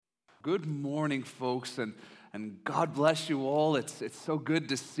Good morning, folks, and God bless you all. It's so good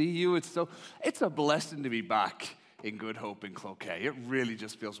to see you. It's a blessing to be back in Good Hope in Cloquet. It really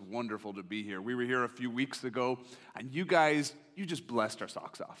just feels wonderful to be here. We were here a few weeks ago, and you guys, you just blessed our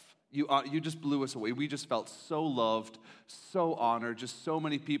socks off. You just blew us away. We just felt so loved, so honored. Just so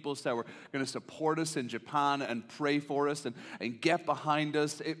many people said we're going to support us in Japan and pray for us and get behind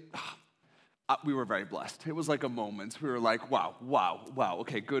us. We were very blessed. It was like a moment. We were like, wow.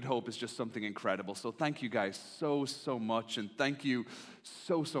 Okay, Good Hope is just something incredible. So thank you guys so much, and thank you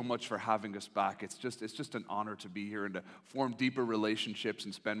so much for having us back. It's just an honor to be here and to form deeper relationships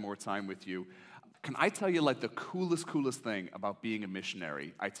and spend more time with you. Can I tell you like the coolest thing about being a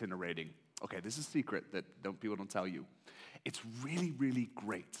missionary itinerating? Okay, this is a secret that people don't tell you. It's really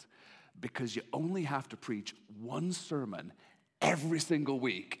great because you only have to preach one sermon every single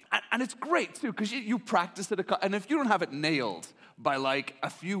week. And it's great, too, because you practice it. And if you don't have it nailed by, like,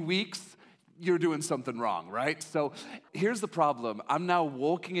 a few weeks, you're doing something wrong, right? So here's the problem. I'm now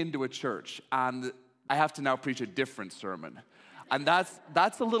walking into a church, and I have to now preach a different sermon. And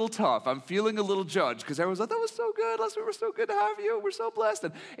that's a little tough. I'm feeling a little judged because everyone's like, that was so good. We were so good to have you. We're so blessed.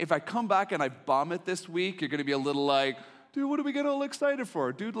 And if I come back and I bomb it this week, you're going to be a little like, dude, what do we get all excited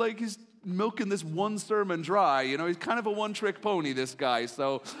for? Dude, like, he's milking this one sermon dry. You know, he's kind of a one-trick pony, this guy.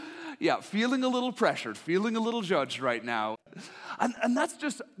 So, yeah, feeling a little pressured, feeling a little judged right now. And that's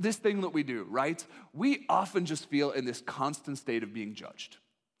just this thing that we do, right? We often just feel in this constant state of being judged.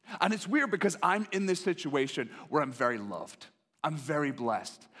 And it's weird because I'm in this situation where I'm very loved. I'm very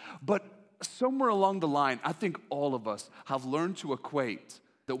blessed. But somewhere along the line, I think all of us have learned to equate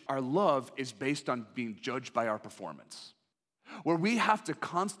that our love is based on being judged by our performance, where we have to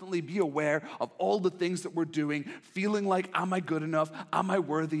constantly be aware of all the things that we're doing, feeling like, am I good enough? Am I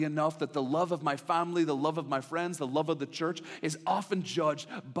worthy enough? That the love of my family, the love of my friends, the love of the church is often judged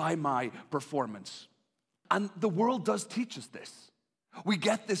by my performance. And the world does teach us this. We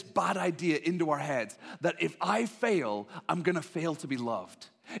get this bad idea into our heads that if I fail, I'm going to fail to be loved.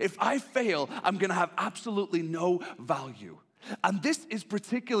 If I fail, I'm going to have absolutely no value. And this is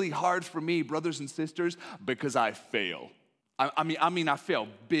particularly hard for me, brothers and sisters, because I fail. I mean, I fail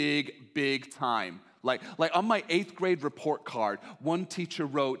big time. Like on my 8th grade report card, one teacher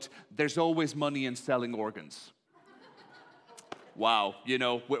wrote, "There's always money in selling organs." Wow, you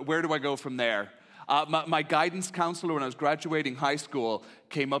know, where do I go from there? My guidance counselor when I was graduating high school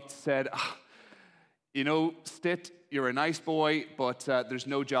came up and said, you know, Stitt, you're a nice boy, but there's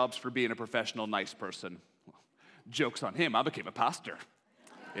no jobs for being a professional nice person. Joke's on him, I became a pastor,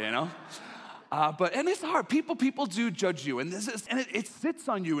 you know? And it's hard. People do judge you, and it sits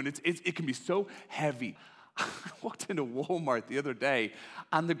on you, and it can be so heavy. I walked into Walmart the other day,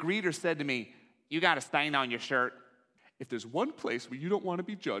 and the greeter said to me, "You got a stain on your shirt." If there's one place where you don't want to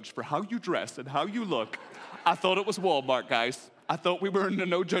be judged for how you dress and how you look, I thought it was Walmart, guys. I thought we were in a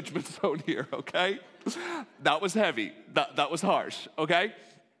no judgment zone here, okay? That was heavy. That was harsh, okay?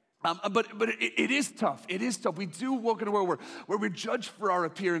 But it is tough. It is tough. We do walk in a world where we're judged for our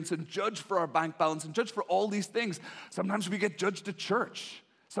appearance and judged for our bank balance and judged for all these things. Sometimes we get judged at church.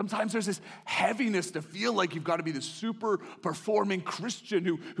 Sometimes there's this heaviness to feel like you've got to be the super performing Christian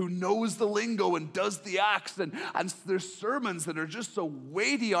who knows the lingo and does the acts. And there's sermons that are just so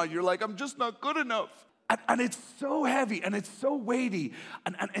weighty on you. You're like, I'm just not good enough. And it's so heavy and it's so weighty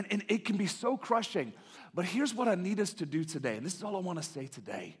and it can be so crushing. But here's what I need us to do today. And this is all I want to say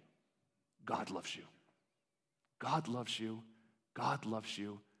today. God loves you. God loves you. God loves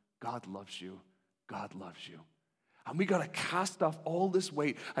you. God loves you. God loves you. And we got to cast off all this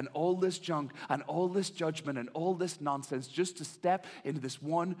weight and all this junk and all this judgment and all this nonsense just to step into this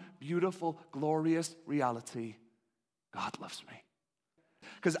one beautiful, glorious reality. God loves me.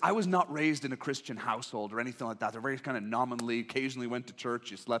 Because I was not raised in a Christian household or anything like that. They're very kind of nominally, occasionally went to church,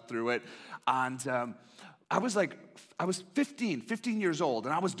 you slept through it. And I was 15 years old,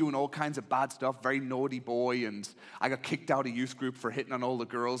 and I was doing all kinds of bad stuff, very naughty boy, and I got kicked out of youth group for hitting on all the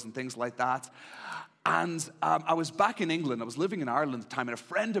girls and things like that. And I was back in England. I was living in Ireland at the time, and a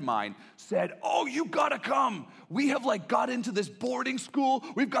friend of mine said, "Oh, you gotta come. We have got into this boarding school.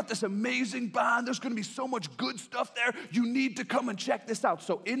 We've got this amazing band. There's gonna be so much good stuff there. You need to come and check this out."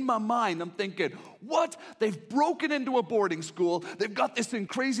 So in my mind, I'm thinking, what? They've broken into a boarding school. They've got this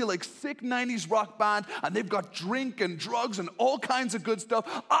crazy, sick 90s rock band, and they've got drink and drugs and all kinds of good stuff.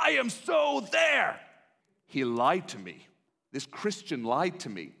 I am so there. He lied to me. This Christian lied to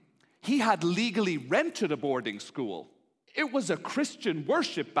me. He had legally rented a boarding school. It was a Christian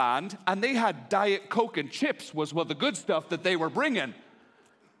worship band, and they had Diet Coke and chips was the good stuff that they were bringing.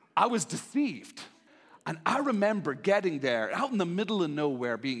 I was deceived. And I remember getting there, out in the middle of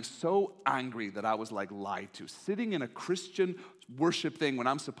nowhere, being so angry that I was like lied to, sitting in a Christian worship thing when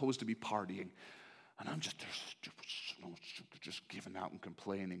I'm supposed to be partying. And I'm just giving out and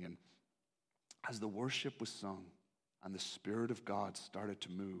complaining. And as the worship was sung and the Spirit of God started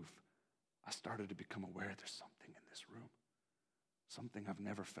to move, I started to become aware there's something in this room, something I've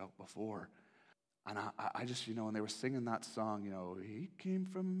never felt before. And I just, when they were singing that song, He came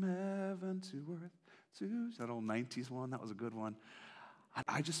from heaven to earth, that old 90s one, that was a good one. And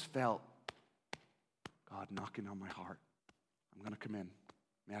I just felt God knocking on my heart. I'm going to come in.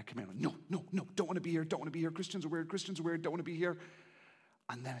 May I come in? No, don't want to be here, don't want to be here. Christians are weird, don't want to be here.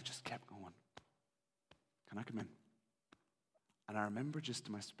 And then it just kept going. Can I come in? And I remember just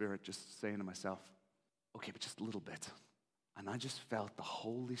in my spirit just saying to myself, okay, but just a little bit. And I just felt the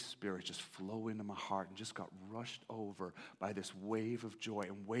Holy Spirit just flow into my heart and just got rushed over by this wave of joy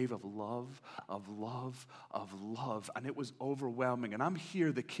and wave of love, of love, of love. And it was overwhelming. And I'm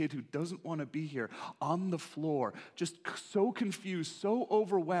here, the kid who doesn't want to be here, on the floor, just so confused, so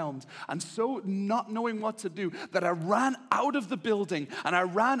overwhelmed, and so not knowing what to do that I ran out of the building and I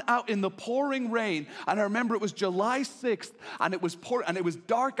ran out in the pouring rain. And I remember it was July 6th and it was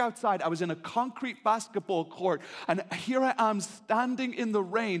dark outside. I was in a concrete basketball court and here I am standing in the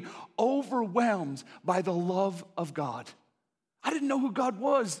rain, overwhelmed by the love of God. I didn't know who God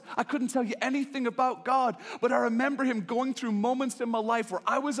was. I couldn't tell you anything about God, but I remember Him going through moments in my life where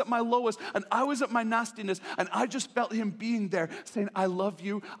I was at my lowest and I was at my nastiness, and I just felt Him being there saying, I love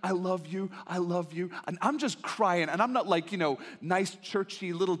you, I love you, I love you. And I'm just crying, and I'm not like, nice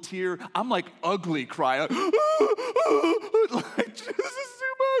churchy little tear. I'm like ugly crying. Like, this is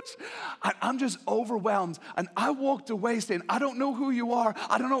too much. I'm just overwhelmed. And I walked away saying, I don't know who you are.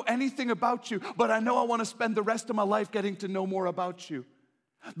 I don't know anything about you, but I know I want to spend the rest of my life getting to know more about you.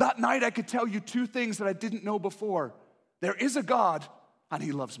 That night I could tell you two things that I didn't know before. There is a God, and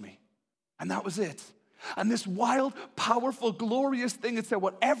He loves me. And that was it. And this wild, powerful, glorious thing that said,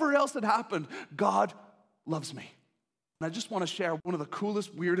 whatever else had happened, God loves me. And I just want to share one of the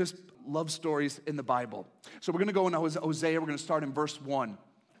coolest, weirdest love stories in the Bible. So we're going to go in Hosea. We're going to start in verse 1.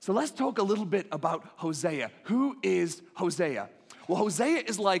 So let's talk a little bit about Hosea. Who is Hosea? Well, Hosea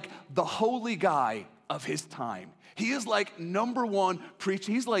is like the holy guy of his time. He is like number one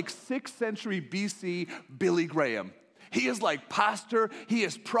preacher. He's like 6th century BC Billy Graham. He is like pastor. He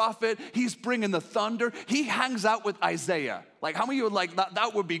is prophet. He's bringing the thunder. He hangs out with Isaiah. Like, how many of you would like that?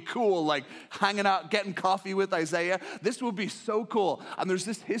 That would be cool, like hanging out, getting coffee with Isaiah. This would be so cool. And there's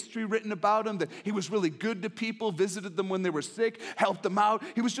this history written about him that he was really good to people, visited them when they were sick, helped them out.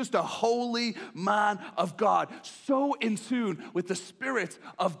 He was just a holy man of God, so in tune with the Spirit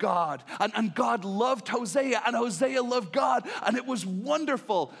of God. And God loved Hosea, and Hosea loved God, and it was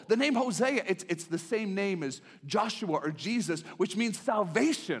wonderful. The name Hosea, it's the same name as Joshua or Jesus, which means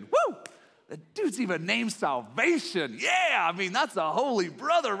salvation. Woo! The dude's even named Salvation. Yeah, I mean, that's a holy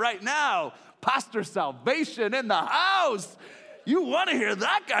brother right now. Pastor Salvation in the house. You want to hear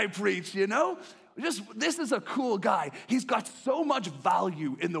that guy preach, This is a cool guy. He's got so much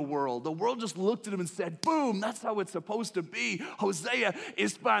value in the world. The world just looked at him and said, boom, that's how it's supposed to be. Hosea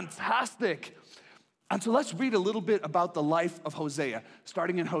is fantastic. And so let's read a little bit about the life of Hosea,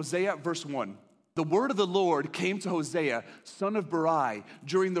 starting in Hosea verse 1. The word of the Lord came to Hosea, son of Berai,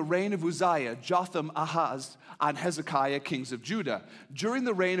 during the reign of Uzziah, Jotham, Ahaz, and Hezekiah, kings of Judah, during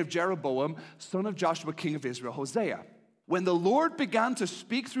the reign of Jeroboam, son of Joshua, king of Israel, Hosea. When the Lord began to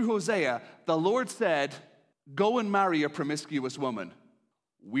speak through Hosea, the Lord said, go and marry a promiscuous woman.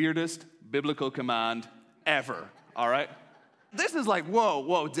 Weirdest biblical command ever, all right? This is like,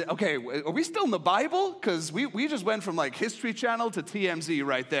 whoa, okay, are we still in the Bible? Because we just went from like History Channel to TMZ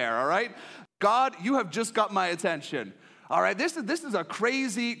right there, all right? God, you have just got my attention. All right, this is a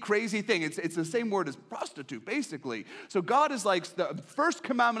crazy, crazy thing. It's the same word as prostitute, basically. So God is like, the first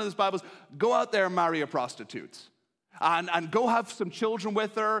commandment of this Bible is go out there and marry a prostitute. And go have some children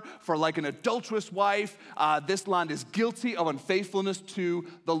with her for like an adulterous wife. This land is guilty of unfaithfulness to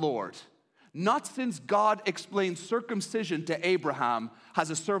the Lord. Not since God explained circumcision to Abraham has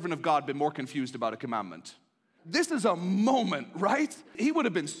a servant of God been more confused about a commandment. This is a moment, right? He would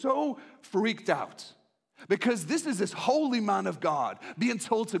have been so freaked out because this is this holy man of God being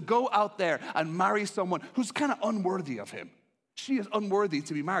told to go out there and marry someone who's kind of unworthy of him. She is unworthy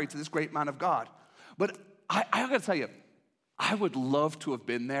to be married to this great man of God. But I got to tell you, I would love to have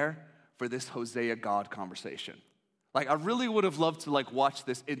been there for this Hosea God conversation. Like, I really would have loved to like watch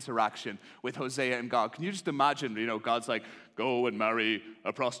this interaction with Hosea and God. Can you just imagine, God's like, go and marry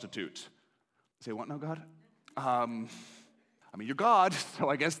a prostitute. Say, what now, God? I mean, you're God, so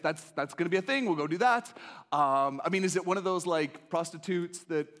I guess that's going to be a thing. We'll go do that. I mean, is it one of those like prostitutes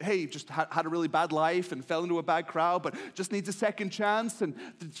that, hey, just had a really bad life and fell into a bad crowd, but just needs a second chance and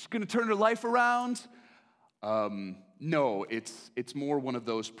she's going to turn her life around? No, it's more one of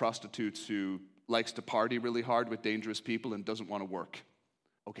those prostitutes who likes to party really hard with dangerous people and doesn't want to work.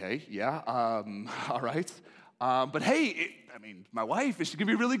 Okay, yeah, all right. But hey, I mean, my wife, is she going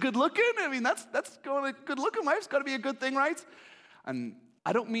to be really good looking? I mean, that's going to good looking wife's got to be a good thing, right? And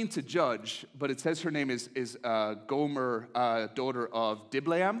I don't mean to judge, but it says her name is Gomer, daughter of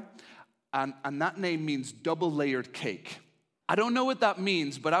Diblaim, and that name means double-layered cake. I don't know what that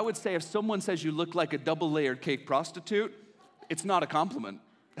means, but I would say if someone says you look like a double-layered cake prostitute, it's not a compliment.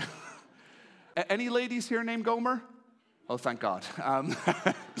 Any ladies here named Gomer? Oh, thank God.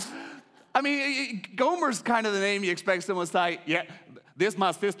 I mean, Gomer's kind of the name you expect someone to say, yeah, this is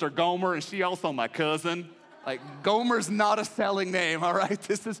my sister Gomer, and she also my cousin. Like, Gomer's not a selling name, all right?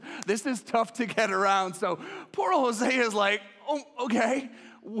 This is tough to get around. So poor Hosea is like, oh, okay,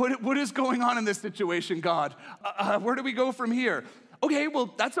 what is going on in this situation, God? Where do we go from here? Okay,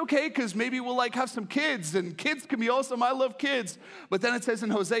 well, that's okay, because maybe we'll like have some kids, and kids can be awesome. I love kids. But then it says in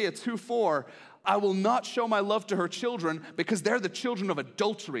Hosea 2:4, I will not show my love to her children because they're the children of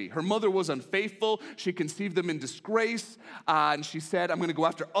adultery. Her mother was unfaithful. She conceived them in disgrace. And she said, I'm going to go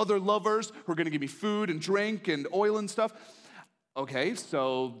after other lovers who are going to give me food and drink and oil and stuff. Okay,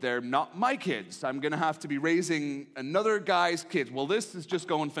 so they're not my kids. I'm going to have to be raising another guy's kids. Well, this is just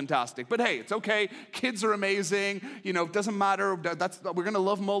going fantastic. But hey, it's okay. Kids are amazing. You know, it doesn't matter. We're going to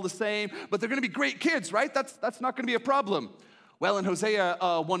love them all the same. But they're going to be great kids, right? That's not going to be a problem. Well, in Hosea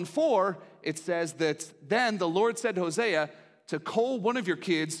 1:4, it says that then the Lord said to Hosea to call one of your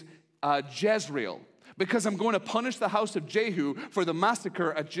kids Jezreel, because I'm going to punish the house of Jehu for the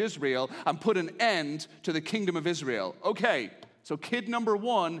massacre at Jezreel and put an end to the kingdom of Israel. Okay, so kid number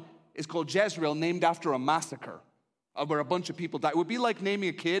 1 is called Jezreel, named after a massacre where a bunch of people died. It would be like naming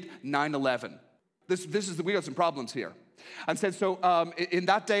a kid 9/11. We got some problems here. And said, so in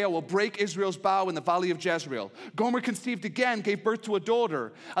that day I will break Israel's bow in the valley of Jezreel. Gomer conceived again, gave birth to a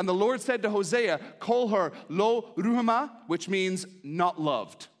daughter. And the Lord said to Hosea, call her Lo Ruhamah, which means not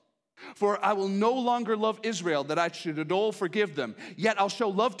loved. For I will no longer love Israel, that I should at all forgive them. Yet I'll show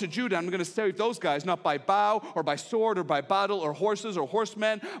love to Judah. I'm going to save those guys, not by bow or by sword or by battle or horses or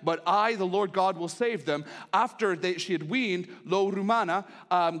horsemen, but I, the Lord God, will save them. After she had weaned Lo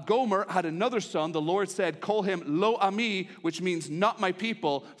Ruhamah, Gomer had another son. The Lord said, call him Lo Ami, which means not my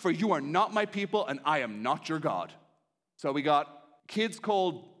people, for you are not my people and I am not your God. So we got kids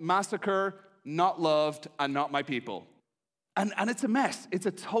called massacre, not loved, and not my people. And it's a mess. It's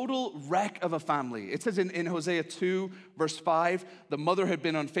a total wreck of a family. It says in Hosea 2, verse 5, the mother had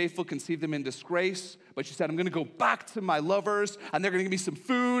been unfaithful, conceived them in disgrace. But she said, I'm going to go back to my lovers, and they're going to give me some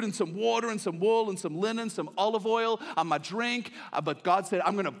food and some water and some wool and some linen, some olive oil and my drink. But God said,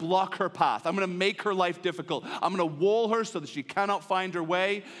 I'm going to block her path. I'm going to make her life difficult. I'm going to wall her so that she cannot find her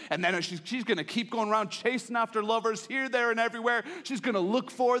way. And then she's going to keep going around chasing after lovers here, there, and everywhere. She's going to look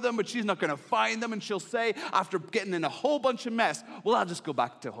for them, but she's not going to find them. And she'll say, after getting in a whole bunch of mess, well, I'll just go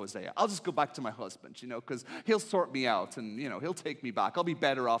back to Hosea. I'll just go back to my husband, because he'll sort me out and, he'll take me back. I'll be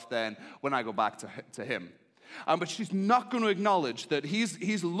better off then when I go back to him. But she's not going to acknowledge that he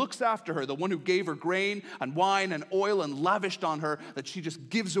looks after her, the one who gave her grain and wine and oil and lavished on her, that she just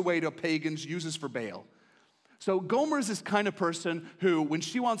gives away to pagans, uses for Baal. So Gomer is this kind of person who, when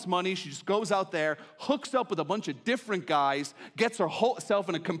she wants money, she just goes out there, hooks up with a bunch of different guys, gets herself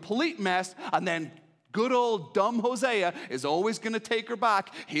in a complete mess, and then good old dumb Hosea is always going to take her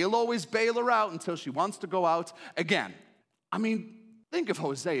back. He'll always bail her out until she wants to go out again. I mean, think of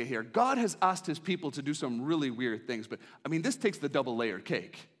Hosea here. God has asked his people to do some really weird things, but this takes the double-layered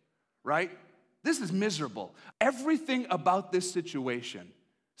cake, right? This is miserable. Everything about this situation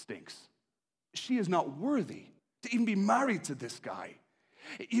stinks. She is not worthy to even be married to this guy.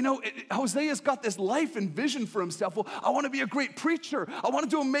 Hosea's got this life and vision for himself. Well, I want to be a great preacher. I want to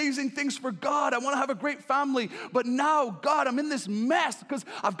do amazing things for God. I want to have a great family. But now, God, I'm in this mess because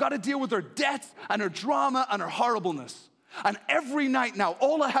I've got to deal with her debts and her drama and her horribleness. And every night now,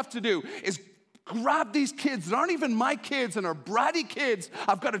 all I have to do is grab these kids that aren't even my kids and are bratty kids.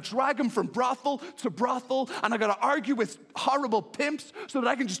 I've got to drag them from brothel to brothel, and I've got to argue with horrible pimps so that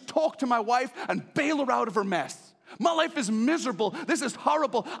I can just talk to my wife and bail her out of her mess. My life is miserable. This is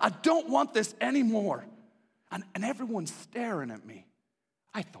horrible. I don't want this anymore. And everyone's staring at me.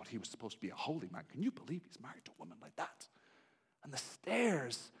 I thought he was supposed to be a holy man. Can you believe he's married to a woman like that? And the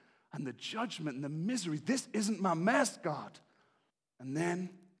stares and the judgment and the misery. This isn't my mess, God. And then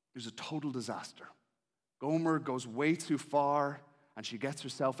there's a total disaster. Gomer goes way too far, and she gets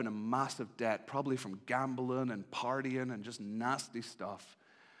herself in a massive debt, probably from gambling and partying and just nasty stuff.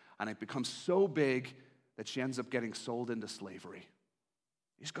 And it becomes so big that she ends up getting sold into slavery.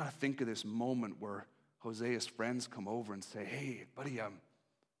 You just got to think of this moment where Hosea's friends come over and say, hey, buddy,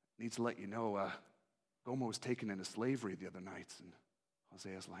 need to let you know, Gomer was taken into slavery the other night. And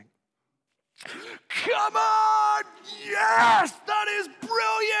Hosea's like, come on! Yes! That is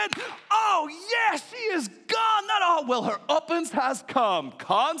brilliant! Oh, yes, she is gone. Not all. Well, her uppance has come.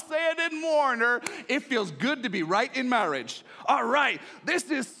 Can't say I didn't warn her. It feels good to be right in marriage. All right, this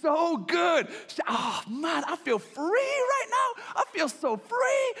is so good. Oh, man, I feel free right now. I feel so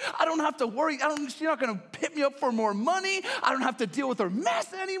free. I don't have to worry. She's not going to hit me up for more money. I don't have to deal with her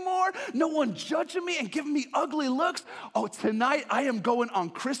mess anymore. No one judging me and giving me ugly looks. Oh, tonight I am going on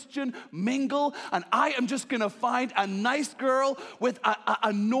Christian Mingle, and I am just going to find a nice girl with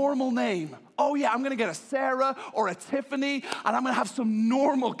a normal name. Oh, yeah, I'm going to get a Sarah or a Tiffany, and I'm going to have some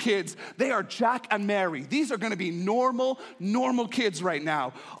normal kids. They are Jack and Mary. These are going to be normal kids right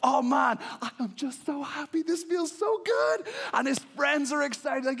now. Oh, man, I'm just so happy. This feels so good. And his friends are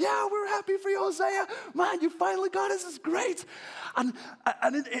excited. Like, yeah, we're happy for you, Hosea. Man, you finally got us. This is great. And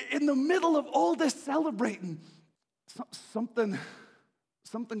in the middle of all this celebrating, something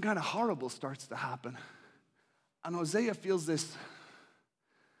kind of horrible starts to happen. And Hosea feels this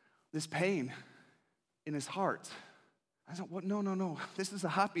pain in his heart. I said, what? No. This is a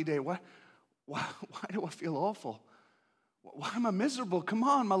happy day. Why do I feel awful? Why am I miserable? Come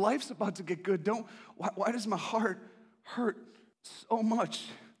on, my life's about to get good. Why does my heart hurt so much?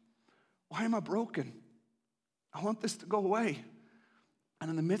 Why am I broken? I want this to go away. And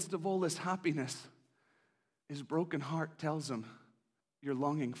in the midst of all this happiness, his broken heart tells him, you're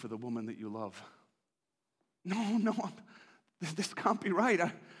longing for the woman that you love. No, this can't be right.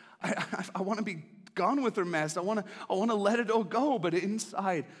 I want to be gone with her mess. I want to let it all go. But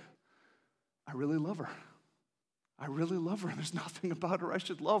inside, I really love her. I really love her. There's nothing about her I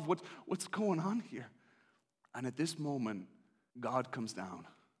should love. What's going on here? And at this moment, God comes down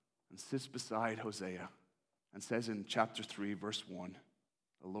and sits beside Hosea and says in chapter 3, verse 1,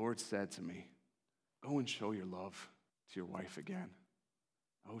 the Lord said to me, go and show your love to your wife again.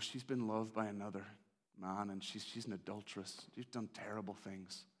 Oh, she's been loved by another man, and she's an adulteress. She's done terrible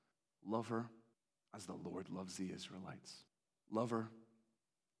things. Love her as the Lord loves the Israelites. Love her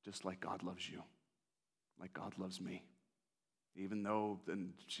just like God loves you, like God loves me. Even though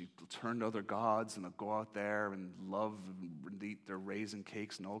then she turned to other gods and go out there and love and eat their raisin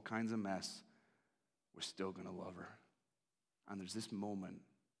cakes and all kinds of mess, we're still going to love her. And there's this moment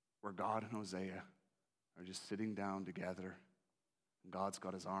where God and Hosea are just sitting down together, and God's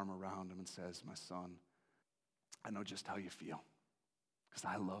got his arm around him and says, my son, I know just how you feel, because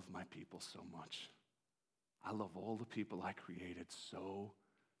I love my people so much. I love all the people I created so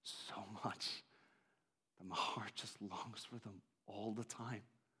much that my heart just longs for them all the time.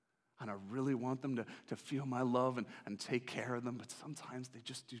 And I really want them to feel my love and take care of them, but sometimes they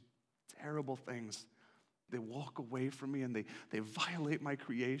just do terrible things. They walk away from me and they violate my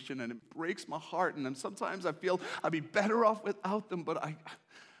creation, and it breaks my heart. And then sometimes I feel I'd be better off without them, but I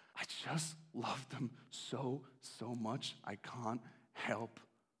just love them so much. I can't help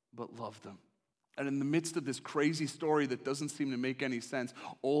but love them. And in the midst of this crazy story that doesn't seem to make any sense,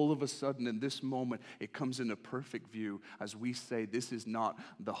 all of a sudden in this moment, it comes into perfect view as we say, this is not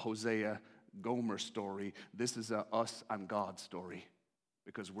the Hosea Gomer story. This is a us and God story,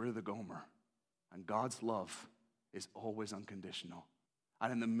 because we're the Gomer. And God's love is always unconditional.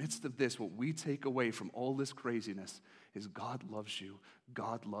 And in the midst of this, what we take away from all this craziness is God loves you,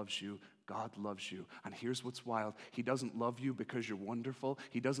 God loves you, God loves you. And here's what's wild. He doesn't love you because you're wonderful.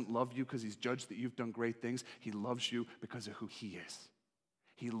 He doesn't love you because he's judged that you've done great things. He loves you because of who he is.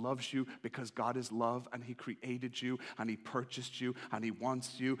 He loves you because God is love, and he created you, and he purchased you, and he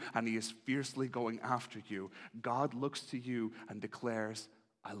wants you, and he is fiercely going after you. God looks to you and declares,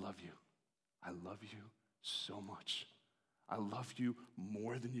 I love you. I love you so much. I love you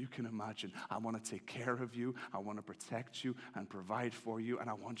more than you can imagine. I want to take care of you. I want to protect you and provide for you, and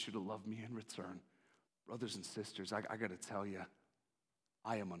I want you to love me in return. Brothers and sisters, I got to tell you,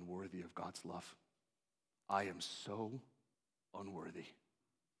 I am unworthy of God's love. I am so unworthy.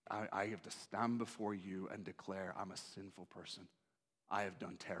 I have to stand before you and declare I'm a sinful person. I have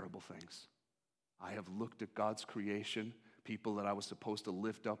done terrible things. I have looked at God's creation, people that I was supposed to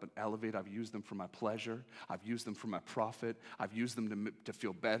lift up and elevate. I've used them for my pleasure. I've used them for my profit. I've used them to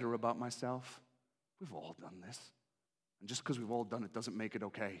feel better about myself. We've all done this. And just because we've all done it doesn't make it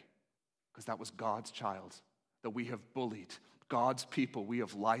okay, because that was God's child. that we have bullied, God's people we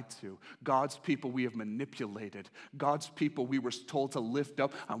have lied to, God's people we have manipulated, God's people we were told to lift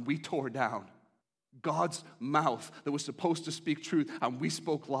up and we tore down, God's mouth that was supposed to speak truth and we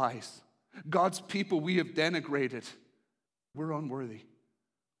spoke lies, God's people we have denigrated. We're unworthy.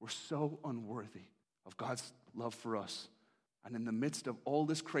 We're so unworthy of God's love for us. And in the midst of all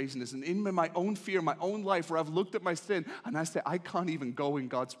this craziness and in my own fear, my own life, where I've looked at my sin and I say, I can't even go in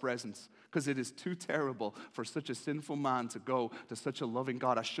God's presence because it is too terrible for such a sinful man to go to such a loving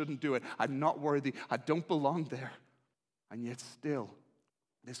God. I shouldn't do it. I'm not worthy. I don't belong there. And yet still,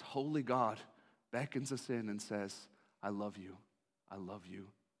 this holy God beckons us in and says, I love you. I love you.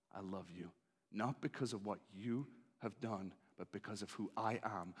 I love you. Not because of what you have done, but because of who I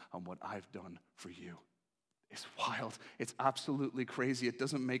am and what I've done for you. It's wild. It's absolutely crazy. It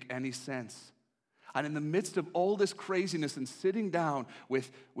doesn't make any sense. And in the midst of all this craziness and sitting down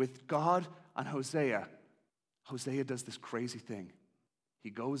with God and Hosea, Hosea does this crazy thing. He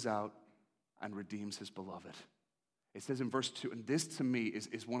goes out and redeems his beloved. It says in verse 2, and this to me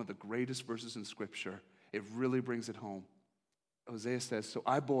is one of the greatest verses in Scripture. It really brings it home. Hosea says, so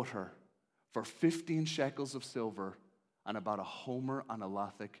I bought her for 15 shekels of silver and about a homer and a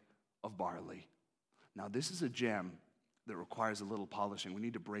lathek of barley. Now, this is a gem that requires a little polishing. We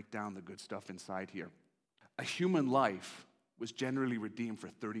need to break down the good stuff inside here. A human life was generally redeemed for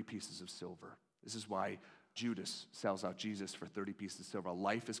 30 pieces of silver. This is why Judas sells out Jesus for 30 pieces of silver. A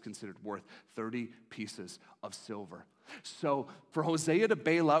life is considered worth 30 pieces of silver. So for Hosea to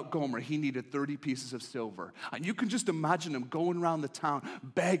bail out Gomer, he needed 30 pieces of silver. And you can just imagine him going around the town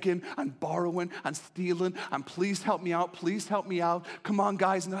begging and borrowing and stealing and please help me out, please help me out. Come on,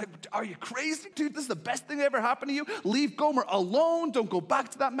 guys. And they're like, are you crazy, dude? This is the best thing that ever happened to you. Leave Gomer alone. Don't go back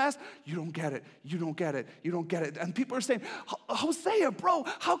to that mess. You don't get it. You don't get it. You don't get it. And people are saying, Hosea, bro,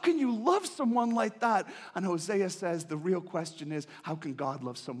 how can you love someone like that? And Hosea says, the real question is, how can God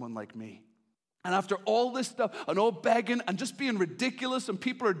love someone like me? And after all this stuff and all begging and just being ridiculous and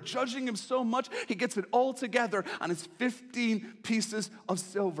people are judging him so much, he gets it all together and it's 15 pieces of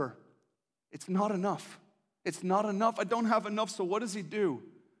silver. It's not enough. It's not enough. I don't have enough. So what does he do?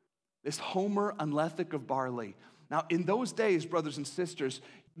 This homer and lathek of barley. Now, in those days, brothers and sisters,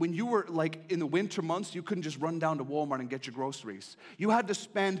 when you were like in the winter months, you couldn't just run down to Walmart and get your groceries. You had to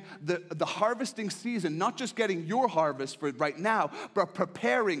spend the harvesting season, not just getting your harvest for right now, but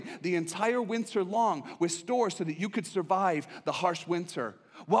preparing the entire winter long with stores so that you could survive the harsh winter.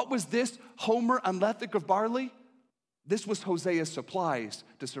 What was this homer and lathek of barley? This was Hosea's supplies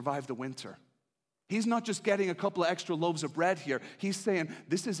to survive the winter. He's not just getting a couple of extra loaves of bread here. He's saying,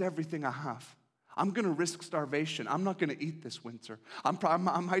 this is everything I have. I'm going to risk starvation. I'm not going to eat this winter. I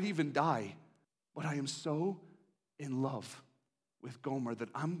might even die. But I am so in love with Gomer that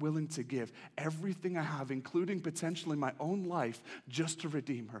I'm willing to give everything I have, including potentially my own life, just to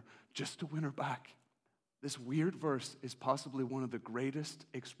redeem her, just to win her back. This weird verse is possibly one of the greatest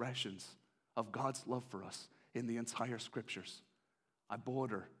expressions of God's love for us in the entire Scriptures. I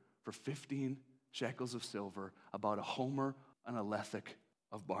bought her for 15 shekels of silver, about a homer and a lathek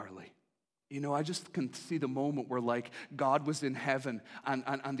of barley. You know, I just can see the moment where like God was in heaven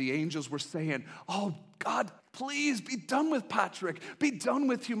and the angels were saying, oh, God, please be done with Patrick. Be done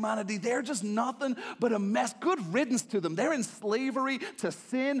with humanity. They're just nothing but a mess. Good riddance to them. They're in slavery to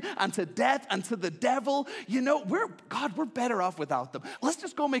sin and to death and to the devil. You know, we're better off without them. Let's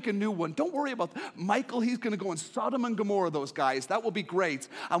just go make a new one. Don't worry about Michael. He's going to go in Sodom and Gomorrah, those guys. That will be great.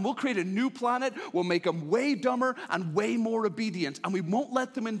 And we'll create a new planet. We'll make them way dumber and way more obedient. And we won't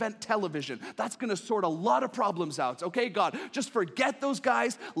let them invent television. That's going to sort a lot of problems out. Okay, God, just forget those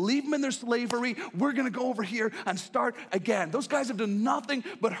guys. Leave them in their slavery. We're going to go over here and start again. Those guys have done nothing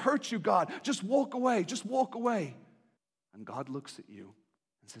but hurt you, God. Just walk away. Just walk away. And God looks at you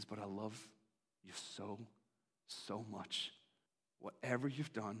and says, but I love you so, so much. Whatever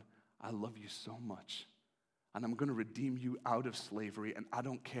you've done, I love you so much. And I'm going to redeem you out of slavery, and I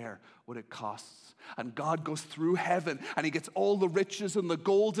don't care what it costs. And God goes through heaven, and he gets all the riches and the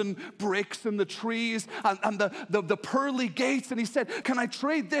golden bricks and the trees and the pearly gates. And he said, can I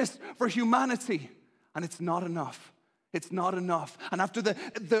trade this for humanity? And it's not enough. It's not enough. And after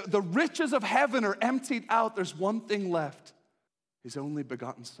the riches of heaven are emptied out, there's one thing left. His only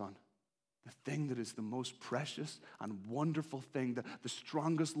begotten Son. The thing that is the most precious and wonderful thing, the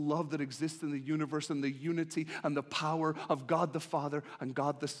strongest love that exists in the universe, and the unity and the power of God the Father and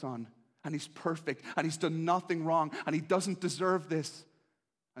God the Son. And he's perfect, and he's done nothing wrong, and he doesn't deserve this.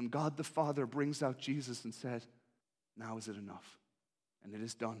 And God the Father brings out Jesus and said, now is it enough? And it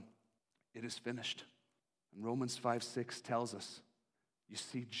is done. It is finished. And Romans 5:6 tells us, you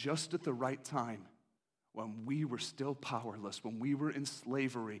see, just at the right time, when we were still powerless, when we were in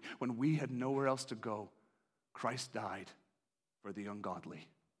slavery, when we had nowhere else to go, Christ died for the ungodly,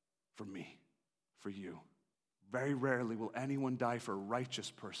 for me, for you. Very rarely will anyone die for a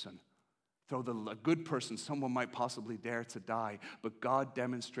righteous person. Though a good person, someone might possibly dare to die, but God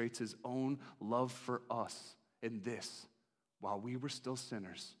demonstrates his own love for us in this. While we were still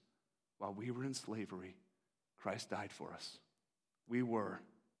sinners, while we were in slavery, Christ died for us. We were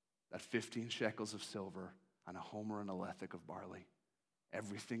that 15 shekels of silver and a homer and a lethek of barley.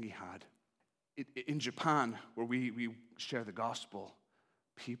 Everything he had. In Japan, where we share the gospel,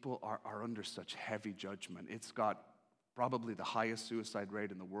 people are under such heavy judgment. It's got probably the highest suicide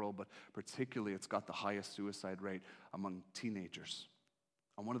rate in the world, but particularly it's got the highest suicide rate among teenagers.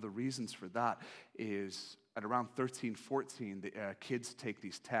 And one of the reasons for that is at around 13, 14, the kids take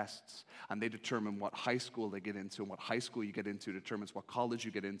these tests, and they determine what high school they get into, and what high school you get into determines what college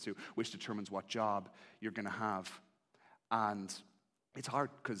you get into, which determines what job you're going to have. And it's hard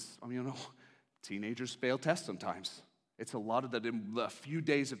because, teenagers fail tests sometimes. It's a lot of that in a few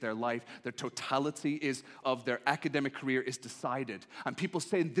days of their life, their totality of their academic career is decided. And people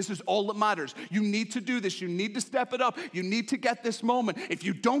say, this is all that matters. You need to do this. You need to step it up. You need to get this moment. If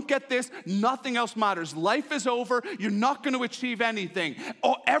you don't get this, nothing else matters. Life is over. You're not going to achieve anything.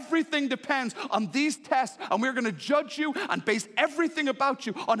 Everything depends on these tests, and we're going to judge you and base everything about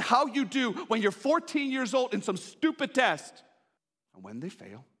you on how you do when you're 14 years old in some stupid test. And when they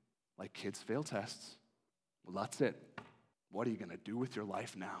fail, like kids fail tests, well, that's it. What are you going to do with your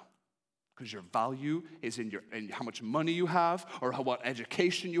life now? Because your value is in how much money you have, or what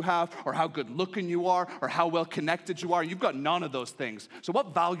education you have, or how good looking you are, or how well connected you are. You've got none of those things. So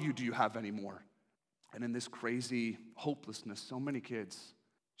what value do you have anymore? And in this crazy hopelessness, so many kids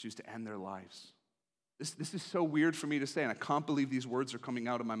choose to end their lives. This is so weird for me to say, and I can't believe these words are coming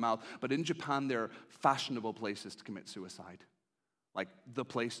out of my mouth, but in Japan, there are fashionable places to commit suicide. Like the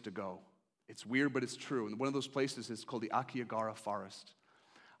place to go. It's weird, but it's true. And one of those places is called the Akihabara Forest.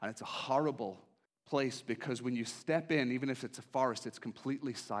 And it's a horrible place because when you step in, even if it's a forest, it's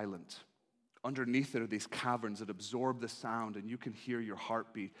completely silent. Underneath it are these caverns that absorb the sound, and you can hear your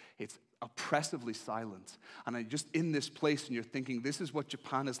heartbeat. It's oppressively silent. And I'm just in this place, and you're thinking, this is what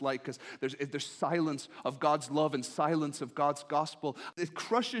Japan is like, because there's silence of God's love and silence of God's gospel. It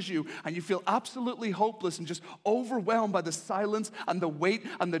crushes you, and you feel absolutely hopeless and just overwhelmed by the silence and the weight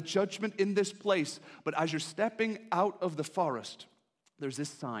and the judgment in this place. But as you're stepping out of the forest, there's this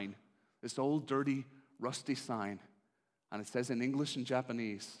sign, this old, dirty, rusty sign, and it says in English and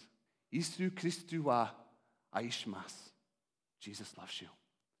Japanese, Isu Christu wa aishimasu. Jesus loves you.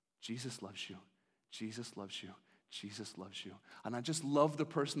 Jesus loves you. Jesus loves you. Jesus loves you. And I just love the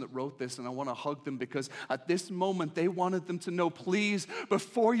person that wrote this, and I want to hug them because at this moment they wanted them to know, please,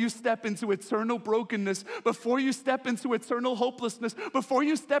 before you step into eternal brokenness, before you step into eternal hopelessness, before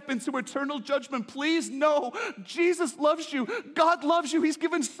you step into eternal judgment, please know Jesus loves you. God loves you. He's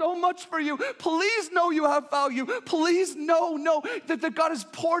given so much for you. Please know you have value. Please know that God has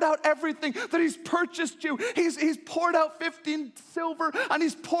poured out everything, that he's purchased you. He's poured out 15 silver, and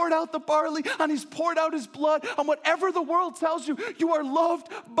he's poured out the barley, and he's poured out his blood, and whatever the world tells you, you are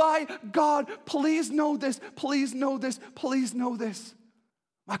loved by God. Please know this. Please know this. Please know this.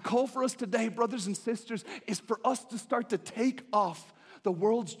 My call for us today, brothers and sisters, is for us to start to take off the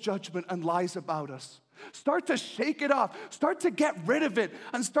world's judgment and lies about us. Start to shake it off. Start to get rid of it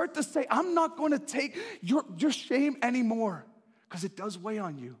and start to say, I'm not going to take your shame anymore, because it does weigh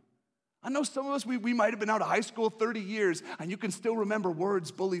on you. I know some of us, we might have been out of high school 30 years, and you can still remember words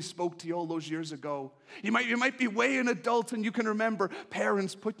bullies spoke to you all those years ago. You might be way an adult, and you can remember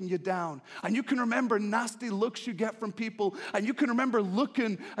parents putting you down. And you can remember nasty looks you get from people. And you can remember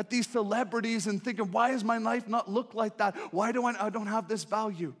looking at these celebrities and thinking, why does my life not look like that? Why do I don't have this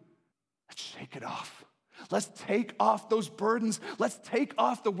value? Let's shake it off. Let's take off those burdens. Let's take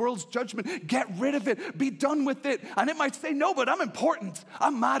off the world's judgment. Get rid of it. Be done with it. And it might say, no, but I'm important.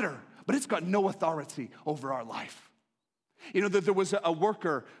 I matter. But it's got no authority over our life. You know, there was a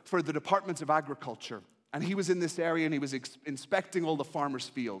worker for the Department of Agriculture, and he was in this area, and he was inspecting all the farmers'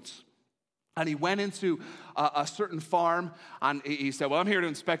 fields. And he went into a certain farm, and he said, well, I'm here to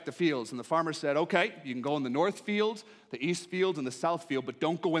inspect the fields. And the farmer said, okay, you can go in the north field, the east field, and the south field, but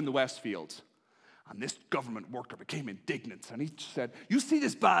don't go in the west field. And this government worker became indignant, and he said, you see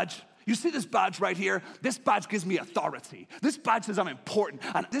this badge? You see this badge right here? This badge gives me authority. This badge says I'm important.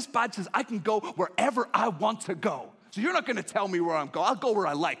 And this badge says I can go wherever I want to go. So you're not going to tell me where I'm going. I'll go where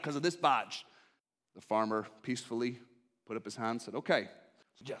I like because of this badge. The farmer peacefully put up his hand and said, okay,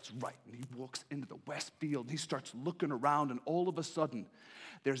 Yes, right. And he walks into the west field. And he starts looking around, and all of a sudden,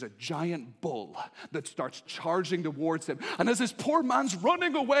 there's a giant bull that starts charging towards him. And as this poor man's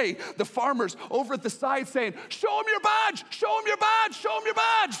running away, the farmer's over at the side saying, "Show him your badge! Show him your badge! Show him your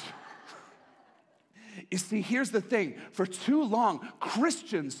badge!" You see, here's the thing. For too long,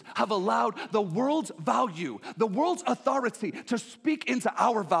 Christians have allowed the world's value, the world's authority to speak into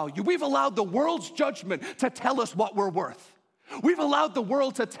our value. We've allowed the world's judgment to tell us what we're worth. We've allowed the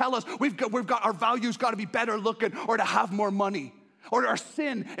world to tell us we've got our values got to be better looking or to have more money. Or our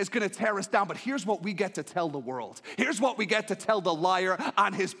sin is going to tear us down. But here's what we get to tell the world. Here's what we get to tell the liar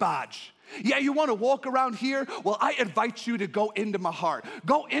on his badge. Yeah, you want to walk around here? Well, I invite you to go into my heart.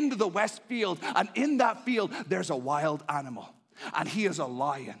 Go into the west field, and in that field, there's a wild animal. And he is a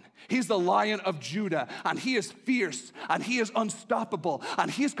lion. He's the Lion of Judah, and he is fierce, and he is unstoppable,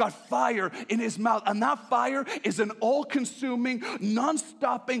 and he's got fire in his mouth, and that fire is an all-consuming,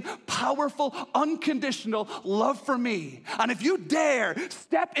 non-stopping, powerful, unconditional love for me. And if you dare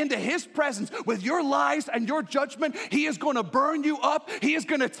step into his presence with your lies and your judgment, he is going to burn you up. He is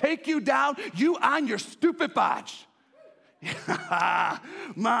going to take you down, you and your stupid badge.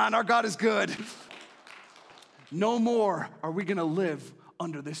 Man, our God is good. No more are we going to live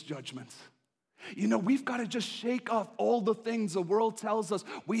under this judgment. You know, we've got to just shake off all the things the world tells us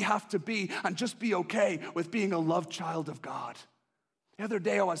we have to be and just be okay with being a loved child of God. The other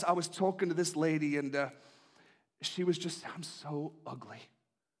day I was talking to this lady, and she was just, "I'm so ugly.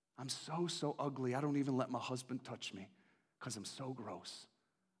 I'm so ugly. I don't even let my husband touch me because I'm so gross."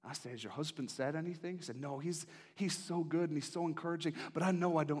 I said, "Has your husband said anything?" He said, "No, he's so good and he's so encouraging, but I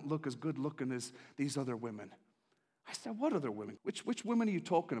know I don't look as good looking as these other women." I said, "What other women? Which women are you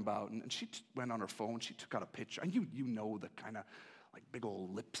talking about?" And she went on her phone. She took out a picture. And you know the kind of like big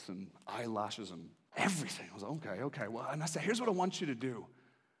old lips and eyelashes and everything. I was like, okay. Well, and I said, "Here's what I want you to do.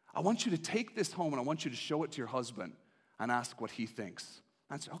 I want you to take this home, and I want you to show it to your husband and ask what he thinks."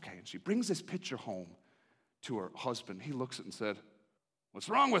 And I said, "Okay." And she brings this picture home to her husband. He looks at it and said, "What's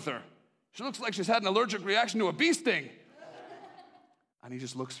wrong with her? She looks like she's had an allergic reaction to a bee sting." And he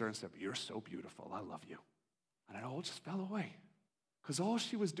just looks at her and said, "You're so beautiful. I love you." And it all just fell away. Because all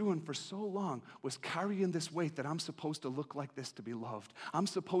she was doing for so long was carrying this weight that I'm supposed to look like this to be loved. I'm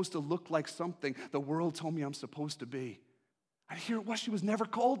supposed to look like something the world told me I'm supposed to be. And here it was, she was never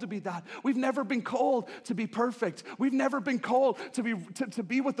called to be that. We've never been called to be perfect. We've never been called to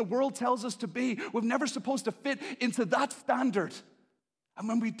be what the world tells us to be. We're never supposed to fit into that standard. And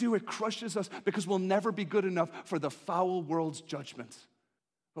when we do, it crushes us because we'll never be good enough for the foul world's judgment.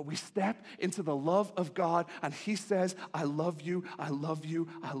 But we step into the love of God, and he says, "I love you, I love you,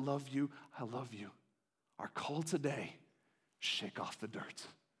 I love you, I love you." Our call today, shake off the dirt.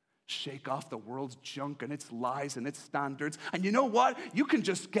 Shake off the world's junk and its lies and its standards. And you know what? You can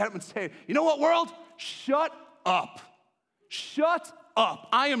just get up and say, "You know what, world? Shut up. Shut up.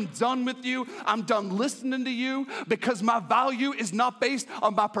 I am done with you. I'm done listening to you because my value is not based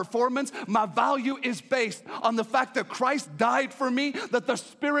on my performance. My value is based on the fact that Christ died for me, that the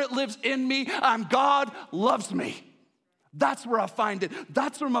Spirit lives in me, and God loves me." That's where I find it.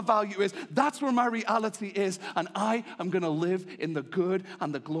 That's where my value is. That's where my reality is. And I am going to live in the good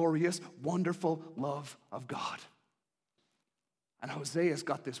and the glorious, wonderful love of God. And Hosea's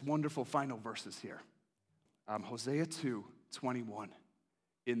got this wonderful final verses here. Hosea 2:21.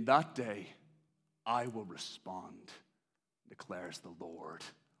 "In that day, I will respond, declares the Lord."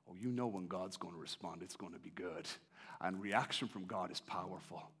 Oh, you know when God's going to respond, it's going to be good. And reaction from God is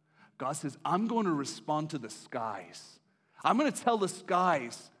powerful. God says, "I'm going to respond to the skies. I'm going to tell the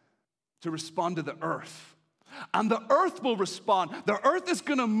skies to respond to the earth. And the earth will respond. The earth is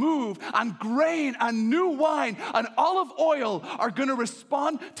going to move, and grain and new wine and olive oil are going to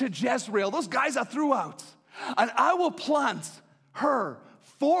respond to Jezreel." Those guys I threw out. "And I will plant her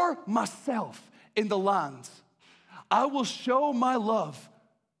for myself in the land. I will show my love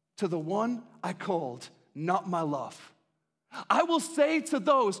to the one I called not my love. I will say to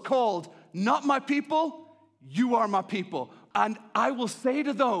those called not my people, you are my people. And I will say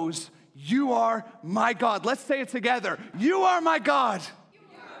to those, you are my God." Let's say it together. You are my God. You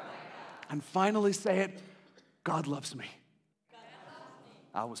are my God. And finally say it, God loves me.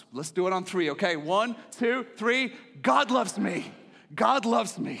 Let's do it on 3, okay? 1, 2, 3. God loves me. God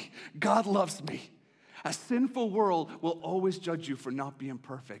loves me. God loves me. A sinful world will always judge you for not being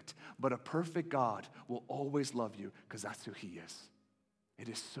perfect, but a perfect God will always love you because that's who he is. It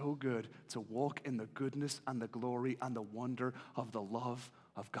is so good to walk in the goodness and the glory and the wonder of the love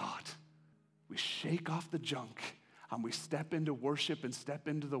of God. We shake off the junk and we step into worship and step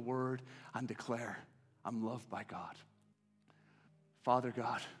into the word and declare, "I'm loved by God." Father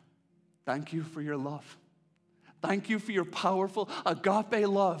God, thank you for your love. Thank you for your powerful agape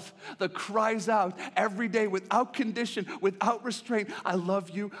love that cries out every day without condition, without restraint. I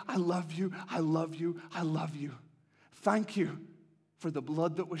love you, I love you, I love you, I love you. Thank you for the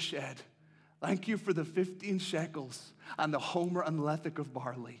blood that was shed. Thank you for the 15 shekels and the homer and lethek of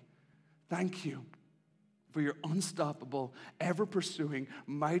barley. Thank you for your unstoppable, ever-pursuing,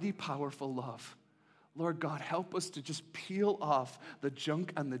 mighty, powerful love. Lord God, help us to just peel off the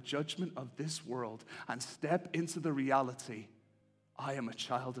junk and the judgment of this world and step into the reality, I am a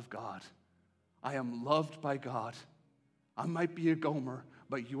child of God. I am loved by God. I might be a Gomer,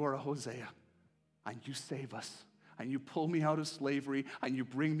 but you are a Hosea, and you save us. And you pull me out of slavery, and you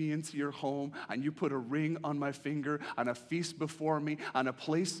bring me into your home, and you put a ring on my finger, and a feast before me, and a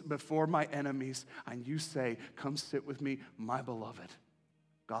place before my enemies, and you say, come sit with me, my beloved.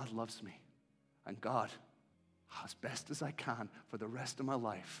 God loves me. And God, as best as I can for the rest of my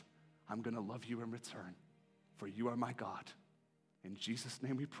life, I'm going to love you in return, for you are my God. In Jesus'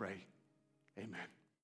 name we pray, amen.